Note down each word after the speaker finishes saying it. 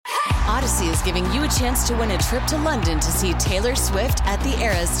Odyssey is giving you a chance to win a trip to London to see Taylor Swift at the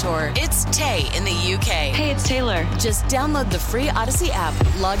Eras Tour. It's Tay in the UK. Hey, it's Taylor. Just download the free Odyssey app,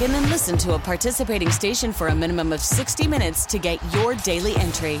 log in and listen to a participating station for a minimum of 60 minutes to get your daily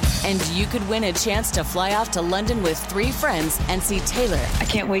entry. And you could win a chance to fly off to London with 3 friends and see Taylor. I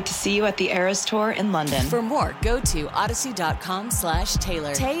can't wait to see you at the Eras Tour in London. For more, go to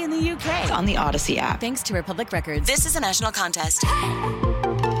odyssey.com/Taylor. Tay in the UK. It's on the Odyssey app. Thanks to Republic Records. This is a national contest.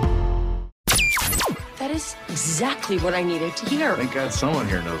 That is exactly what I needed to hear. Thank God someone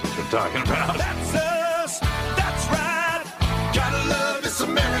here knows what they're talking about. That's us. That's right. Gotta love this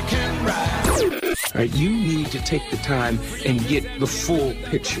American ride. All right, you need to take the time and get the full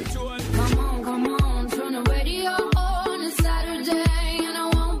picture. Come on, turn the radio on. It's Saturday and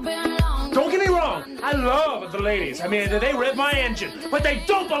I won't be long. Don't get me wrong. I love the ladies. I mean, they rev my engine, but they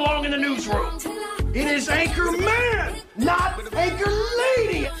don't belong in the newsroom. It is Anchor Man, not Anchor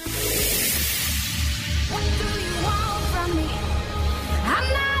Lady. What do you want from me? I'm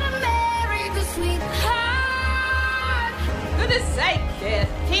not America's sweetheart. Goodness sake, kid.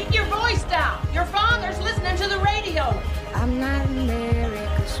 Keep your voice down. Your father's listening to the radio. I'm not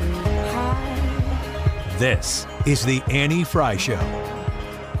America's sweetheart. This is the Annie Fry Show.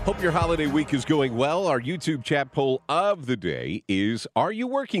 Hope your holiday week is going well. Our YouTube chat poll of the day is, are you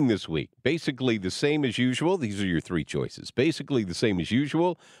working this week? Basically the same as usual. These are your 3 choices. Basically the same as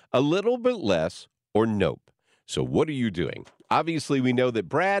usual, a little bit less, or nope. So what are you doing? Obviously, we know that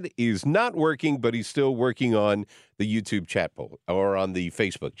Brad is not working, but he's still working on the YouTube chat poll or on the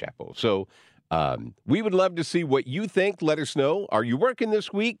Facebook chat poll. So we would love to see what you think. Let us know. Are you working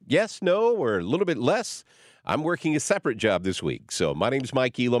this week? Yes, no, or a little bit less? I'm working a separate job this week. So my name's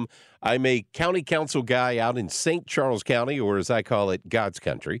Mike Elam. I'm a county council guy out in St. Charles County, or as I call it, God's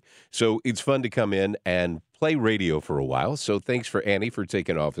country. So it's fun to come in and play radio for a while. So thanks for Annie for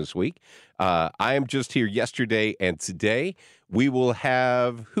taking off this week. I am just here yesterday and today. We will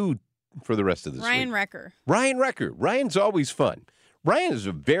have who for the rest of this Ryan week? Recker. Ryan Recker. Ryan's always fun. Ryan is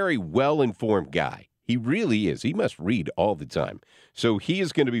a very well-informed guy. He really is. He must read all the time. So he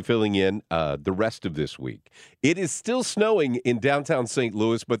is going to be filling in the rest of this week. It is still snowing in downtown St.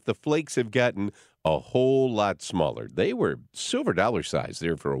 Louis, but the flakes have gotten a whole lot smaller. They were silver dollar size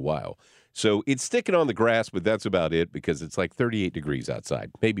there for a while. So it's sticking on the grass, but that's about it because it's like 38 degrees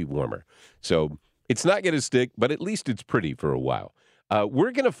outside, maybe warmer. So it's not going to stick, but at least it's pretty for a while.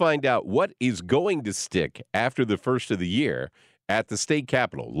 We're going to find out what is going to stick after the first of the year at the state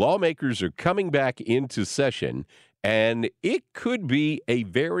capitol. Lawmakers are coming back into session, and it could be a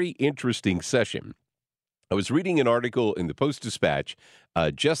very interesting session. I was reading an article in the Post-Dispatch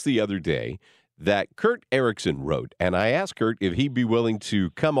just the other day that Kurt Erickson wrote, and I asked Kurt if he'd be willing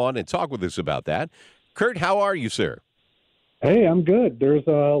to come on and talk with us about that. Kurt, how are you, sir? Hey, I'm good. There's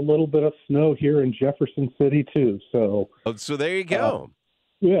a little bit of snow here in Jefferson City, too. So there you go.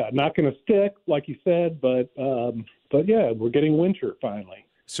 Yeah, not going to stick, like you said, but yeah, we're getting winter finally.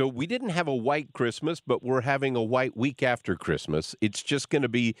 So we didn't have a white Christmas, but we're having a white week after Christmas. It's just going to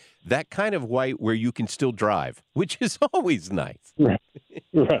be that kind of white where you can still drive, which is always nice.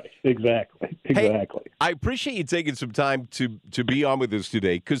 Right, exactly. Hey, I appreciate you taking some time to be on with us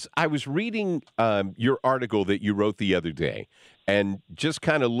today because I was reading your article that you wrote the other day and just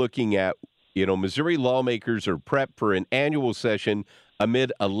kind of looking at, Missouri lawmakers are prepped for an annual session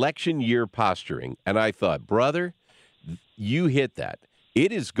amid election year posturing. And I thought, brother, you hit that.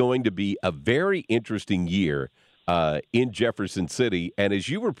 It is going to be a very interesting year in Jefferson City. And as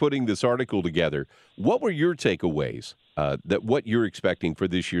you were putting this article together, what were your takeaways that what you're expecting for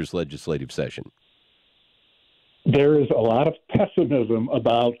this year's legislative session? There is a lot of pessimism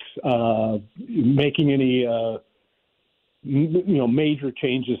about making any major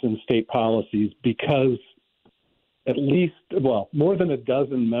changes in state policies because at least, more than a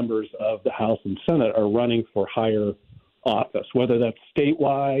dozen members of the House and Senate are running for higher office, whether that's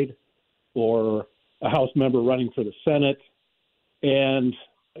statewide or a House member running for the Senate. And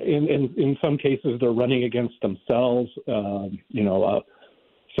in some cases, they're running against themselves.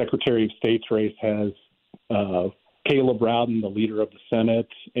 Secretary of State's race has Caleb Rowden, the leader of the Senate,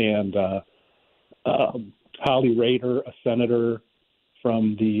 and Holly Rader, a senator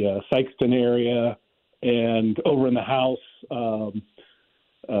from the Sikeston area. And over in the House, the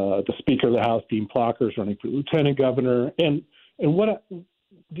Speaker of the House, Dean Plocker, is running for lieutenant governor. And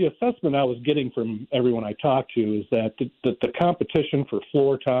the assessment I was getting from everyone I talked to is that the competition for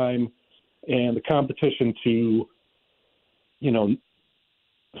floor time and the competition to,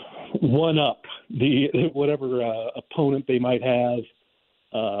 one up whatever opponent they might have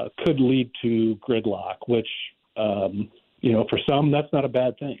could lead to gridlock, which, for some, that's not a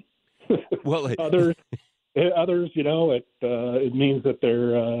bad thing. Well, others, it means that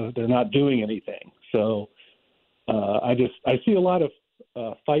they're not doing anything. So I see a lot of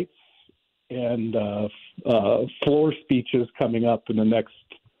fights and floor speeches coming up in the next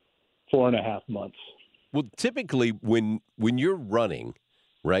 4.5 months. Well, typically when you're running,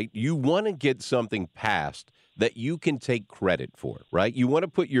 right, you want to get something passed that you can take credit for, right? You want to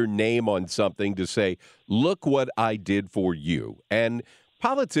put your name on something to say, look what I did for you. And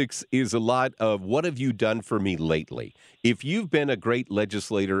politics is a lot of what have you done for me lately? If you've been a great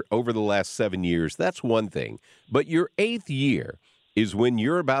legislator over the last 7 years, that's one thing. But your 8th year is when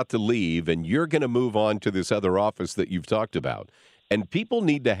you're about to leave and you're going to move on to this other office that you've talked about. And people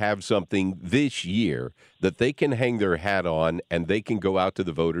need to have something this year that they can hang their hat on and they can go out to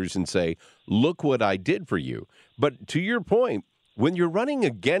the voters and say, look what I did for you. But to your point, when you're running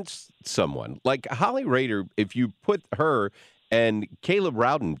against someone like Holly Rader, if you put her and Caleb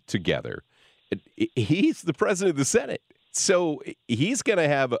Rowden together, he's the president of the Senate. So he's going to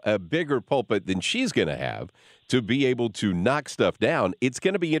have a bigger pulpit than she's going to have to be able to knock stuff down. It's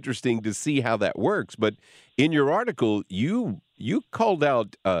going to be interesting to see how that works. But in your article, you called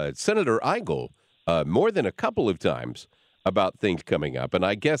out Senator Eigel more than a couple of times about things coming up. And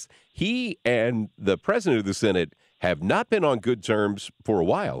I guess he and the president of the Senate have not been on good terms for a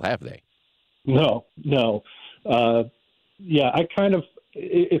while, have they? No.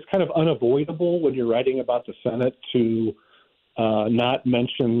 It's kind of unavoidable when you're writing about the Senate to not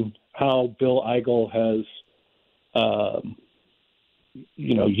mention how Bill Eigel has,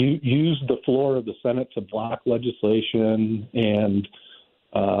 used the floor of the Senate to block legislation and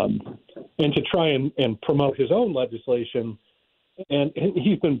to try and promote his own legislation. And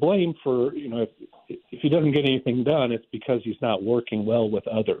he's been blamed for, if he doesn't get anything done, it's because he's not working well with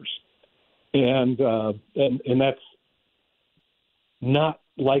others. And that's not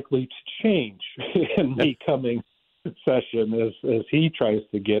likely to change in the coming session as he tries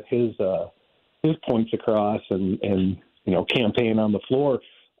to get his points across and campaign on the floor.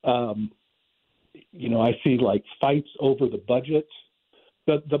 I see like fights over the budget.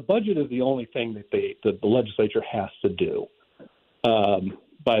 The budget is the only thing that the legislature has to do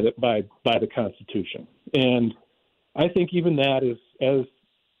by the Constitution, and I think even that is as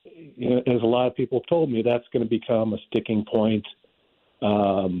a lot of people have told me, that's going to become a sticking point.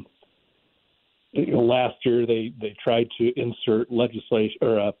 Last year they tried to insert legislation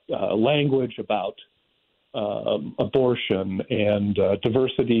or language about abortion and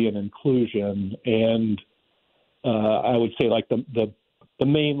diversity and inclusion, and I would say like the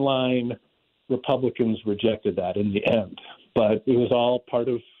mainline Republicans rejected that in the end, but it was all part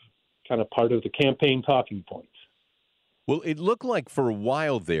of the campaign talking points. Well, it looked like for a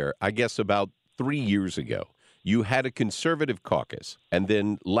while there, I guess about 3 years ago, you had a conservative caucus, and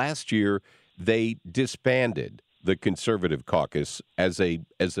then last year they disbanded the conservative caucus as a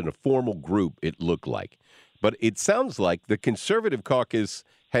formal group, it looked like. But it sounds like the conservative caucus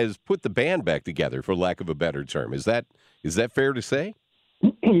has put the band back together, for lack of a better term. Is that fair to say?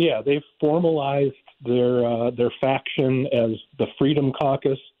 Yeah, they've formalized their faction as the Freedom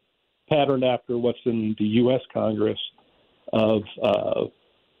Caucus, patterned after what's in the U.S. Congress of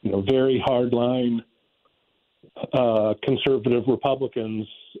very hardline conservative Republicans,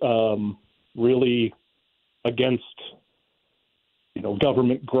 really against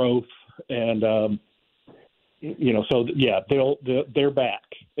government growth, and they're back.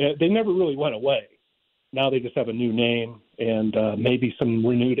 They never really went away. Now they just have a new name and maybe some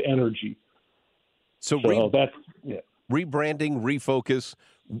renewed energy. So that's rebranding, refocus.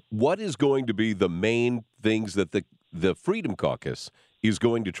 What is going to be the main things that the Freedom Caucus is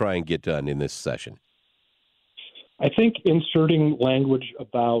going to try and get done in this session? I think inserting language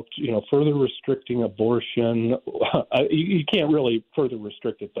about, further restricting abortion. You can't really further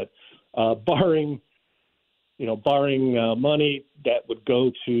restrict it, but barring money that would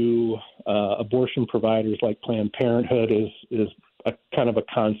go to abortion providers like Planned Parenthood is a kind of a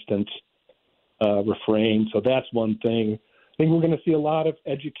constant refrain. So that's one thing. I think we're going to see a lot of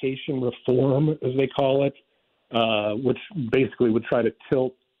education reform, as they call it, which basically would try to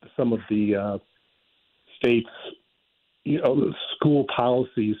tilt some of the states' school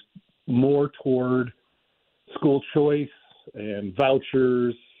policies more toward school choice and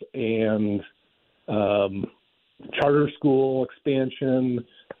vouchers and charter school expansion.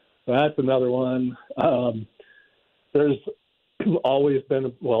 That's another one. There's always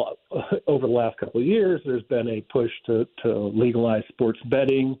been, over the last couple of years, there's been a push to legalize sports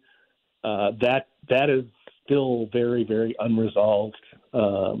betting. That is still very, very unresolved.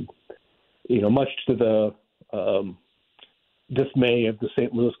 Much to the dismay of the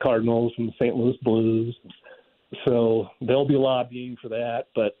St. Louis Cardinals and the St. Louis Blues. So they'll be lobbying for that.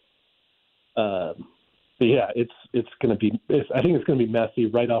 But yeah, it's going to be. I think it's going to be messy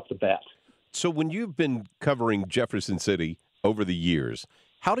right off the bat. So when you've been covering Jefferson City over the years,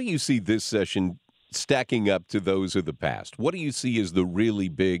 how do you see this session stacking up to those of the past? What do you see as the really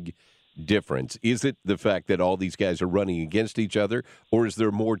big difference? Is it the fact that all these guys are running against each other, or is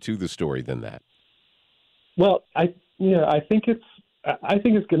there more to the story than that? Well, I think it's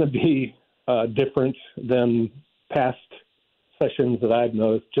going to be different than past sessions that I've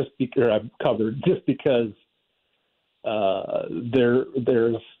noticed, I've covered, just because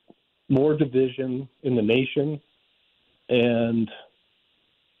there's more division in the nation, and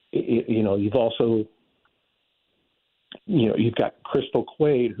you've also you've got Crystal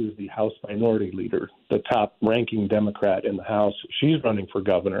Quaid, who's the House Minority Leader, the top-ranking Democrat in the House. She's running for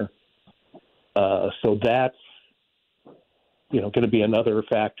governor. So that's, going to be another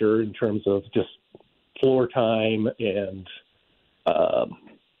factor in terms of just floor time. And,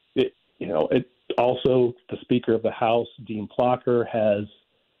 it also, the Speaker of the House, Dean Plocher, has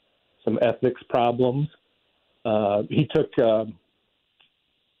some ethics problems. He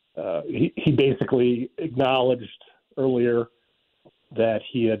basically acknowledged earlier that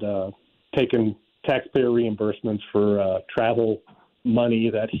he had taken taxpayer reimbursements for travel money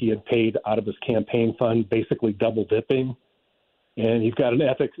that he had paid out of his campaign fund, basically double dipping. And you've got an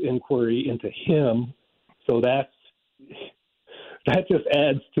ethics inquiry into him. So that just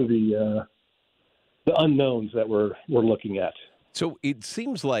adds to the unknowns that we're looking at. So it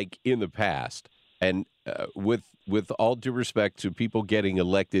seems like in the past, and with all due respect to people getting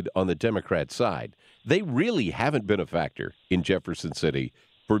elected on the Democrat side, they really haven't been a factor in Jefferson City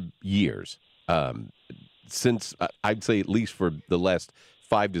for years. Since I'd say at least for the last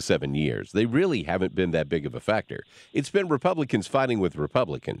 5 to 7 years, they really haven't been that big of a factor. It's been Republicans fighting with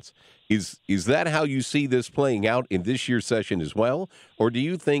Republicans. Is that how you see this playing out in this year's session as well? Or do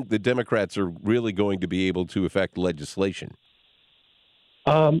you think the Democrats are really going to be able to affect legislation?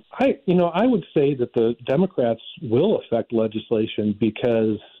 I would say that the Democrats will affect legislation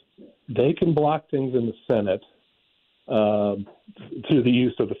because they can block things in the Senate through the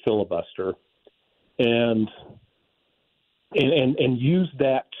use of the filibuster, and use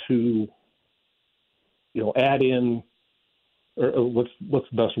that to add in, or what's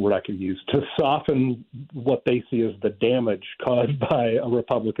the best word I could use, to soften what they see as the damage caused by a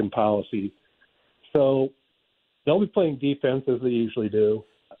Republican policy. So they'll be playing defense as they usually do.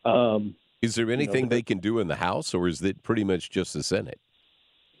 Is there anything they can do in the House, or is it pretty much just the Senate?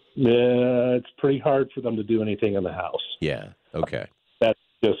 It's pretty hard for them to do anything in the House. Yeah. Okay.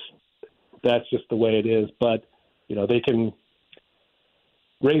 That's just the way it is. But they can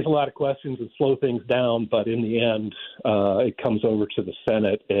raise a lot of questions and slow things down. But in the end, it comes over to the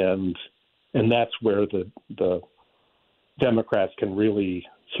Senate, and that's where the Democrats can really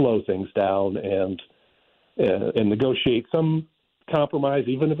slow things down and negotiate some compromise,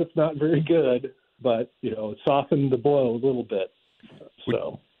 even if it's not very good. But soften the blow a little bit.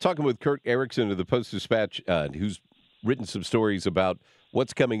 So. Talking with Kurt Erickson of the Post-Dispatch, who's written some stories about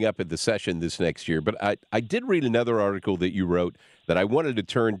what's coming up at the session this next year. But I did read another article that you wrote that I wanted to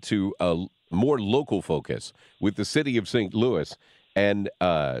turn to a more local focus with the city of St. Louis and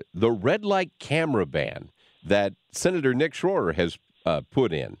the red light camera ban that Senator Nick Schroer has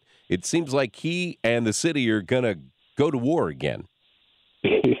put in. It seems like he and the city are going to go to war again.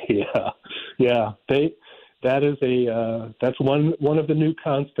 Yeah. That's one of the new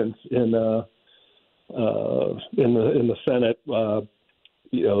constants in the Senate.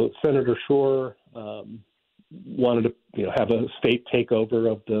 Senator Schroer wanted to have a state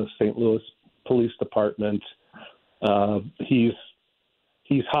takeover of the St. Louis Police Department. He's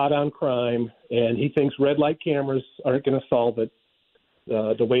hot on crime, and he thinks red light cameras aren't going to solve it.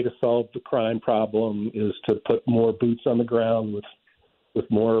 The way to solve the crime problem is to put more boots on the ground with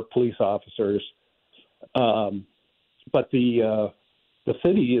more police officers. But the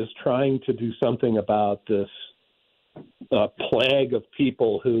city is trying to do something about this plague of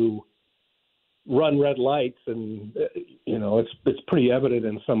people who run red lights, and it's pretty evident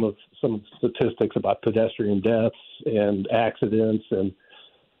in some of the statistics about pedestrian deaths and accidents, and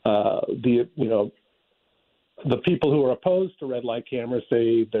the people who are opposed to red light cameras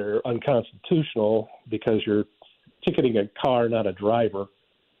say they're unconstitutional because you're ticketing a car, not a driver.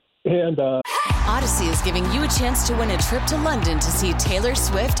 And Odyssey is giving you a chance to win a trip to London to see Taylor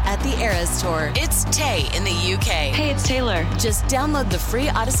Swift at the Eras Tour. It's Tay in the UK. Hey, it's Taylor. Just download the free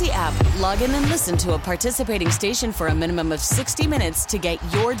Odyssey app, log in and listen to a participating station for a minimum of 60 minutes to get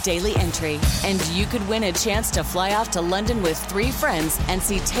your daily entry. And you could win a chance to fly off to London with 3 friends and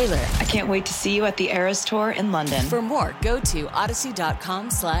see Taylor. I can't wait to see you at the Eras Tour in London. For more, go to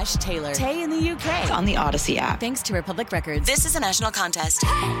odyssey.com/Taylor. Tay in the UK. It's on the Odyssey app. Thanks to Republic Records. This is a national contest.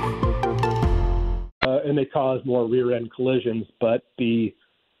 And they cause more rear-end collisions, but the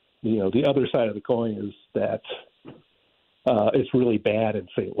other side of the coin is that it's really bad in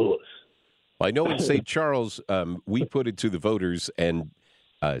St. Louis. Well, I know in St. Charles, we put it to the voters, and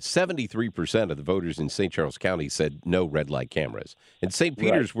 73% of the voters in St. Charles County said no red light cameras. And St.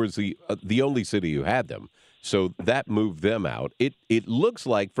 Peter's was the only city who had them, so that moved them out. It looks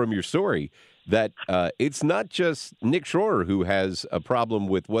like from your story that it's not just Nick Schroer who has a problem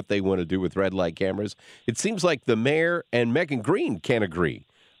with what they want to do with red light cameras. It seems like the mayor and Megan Green can't agree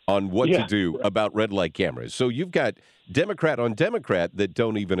on what to do about red light cameras. So you've got Democrat on Democrat that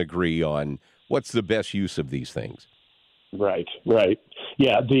don't even agree on what's the best use of these things. Right.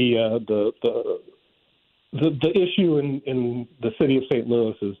 Yeah, the issue in the city of St.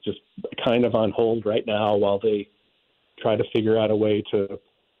 Louis is just kind of on hold right now while they try to figure out a way to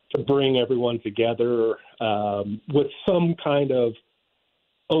bring everyone together with some kind of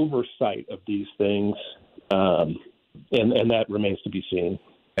oversight of these things, and that remains to be seen.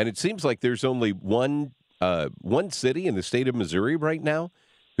 And it seems like there's only one city in the state of Missouri right now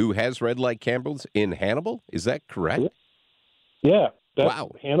who has red light cameras in Hannibal. Is that correct? Yeah.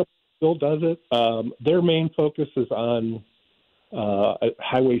 Wow. Hannibal still does it. Their main focus is on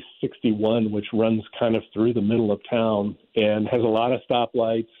Highway 61, which runs kind of through the middle of town and has a lot of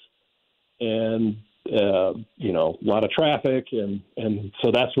stoplights and a lot of traffic, and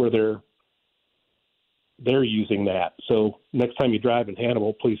so that's where they're using that. So next time you drive in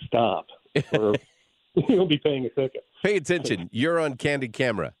Hannibal, please stop, or you'll be paying a ticket. Pay attention. You're on candid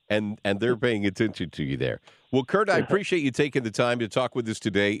camera, and they're paying attention to you there. Well, Kurt, I appreciate you taking the time to talk with us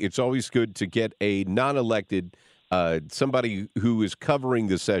today. It's always good to get a non-elected somebody who is covering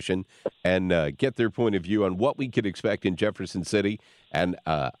the session and get their point of view on what we could expect in Jefferson City. And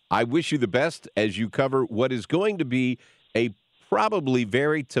I wish you the best as you cover what is going to be a probably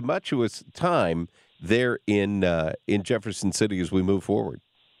very tumultuous time there in Jefferson City as we move forward.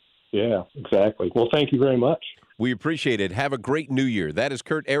 Yeah, exactly. Well, thank you very much. We appreciate it. Have a great New Year. That is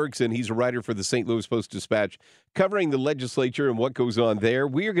Kurt Erickson. He's a writer for the St. Louis Post-Dispatch, covering the legislature and what goes on there.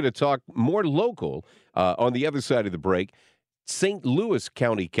 We are going to talk more local on the other side of the break. St. Louis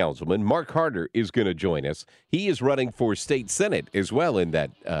County Councilman Mark Harder is going to join us. He is running for state senate as well in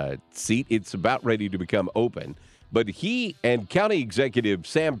that seat. It's about ready to become open. But he and County Executive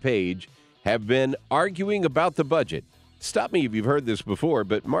Sam Page have been arguing about the budget. Stop me if you've heard this before,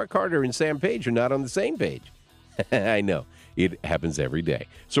 but Mark Harder and Sam Page are not on the same page. I know. It happens every day.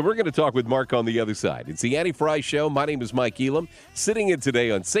 So we're going to talk with Mark on the other side. It's the Annie Fry Show. My name is Mike Elam, sitting in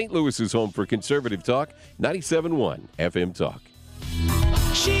today on St. Louis's home for conservative talk, 97.1 FM Talk.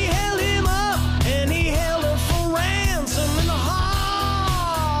 She held him up, and he held her for ransom in the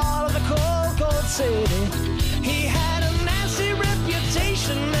heart of the cold, cold city. He had a nasty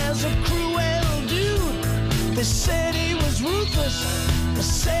reputation as a cruel dude. They said he was ruthless. They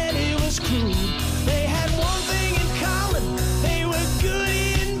said he was cruel. They had one thing in common. They were good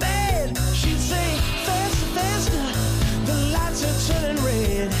in bed. She'd say, faster, faster. The lights are turning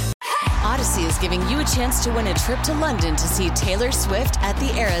red. Odyssey is giving you a chance to win a trip to London to see Taylor Swift at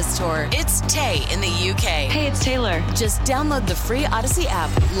the Eras Tour. It's Tay in the UK. Hey, it's Taylor. Just download the free Odyssey app,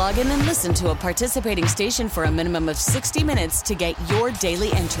 log in and listen to a participating station for a minimum of 60 minutes to get your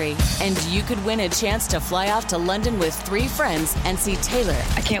daily entry. And you could win a chance to fly off to London with 3 friends and see Taylor.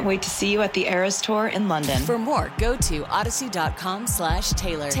 I can't wait to see you at the Eras Tour in London. For more, go to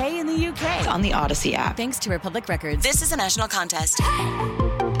odyssey.com/Taylor. Tay in the UK. It's on the Odyssey app. Thanks to Republic Records. This is a national contest.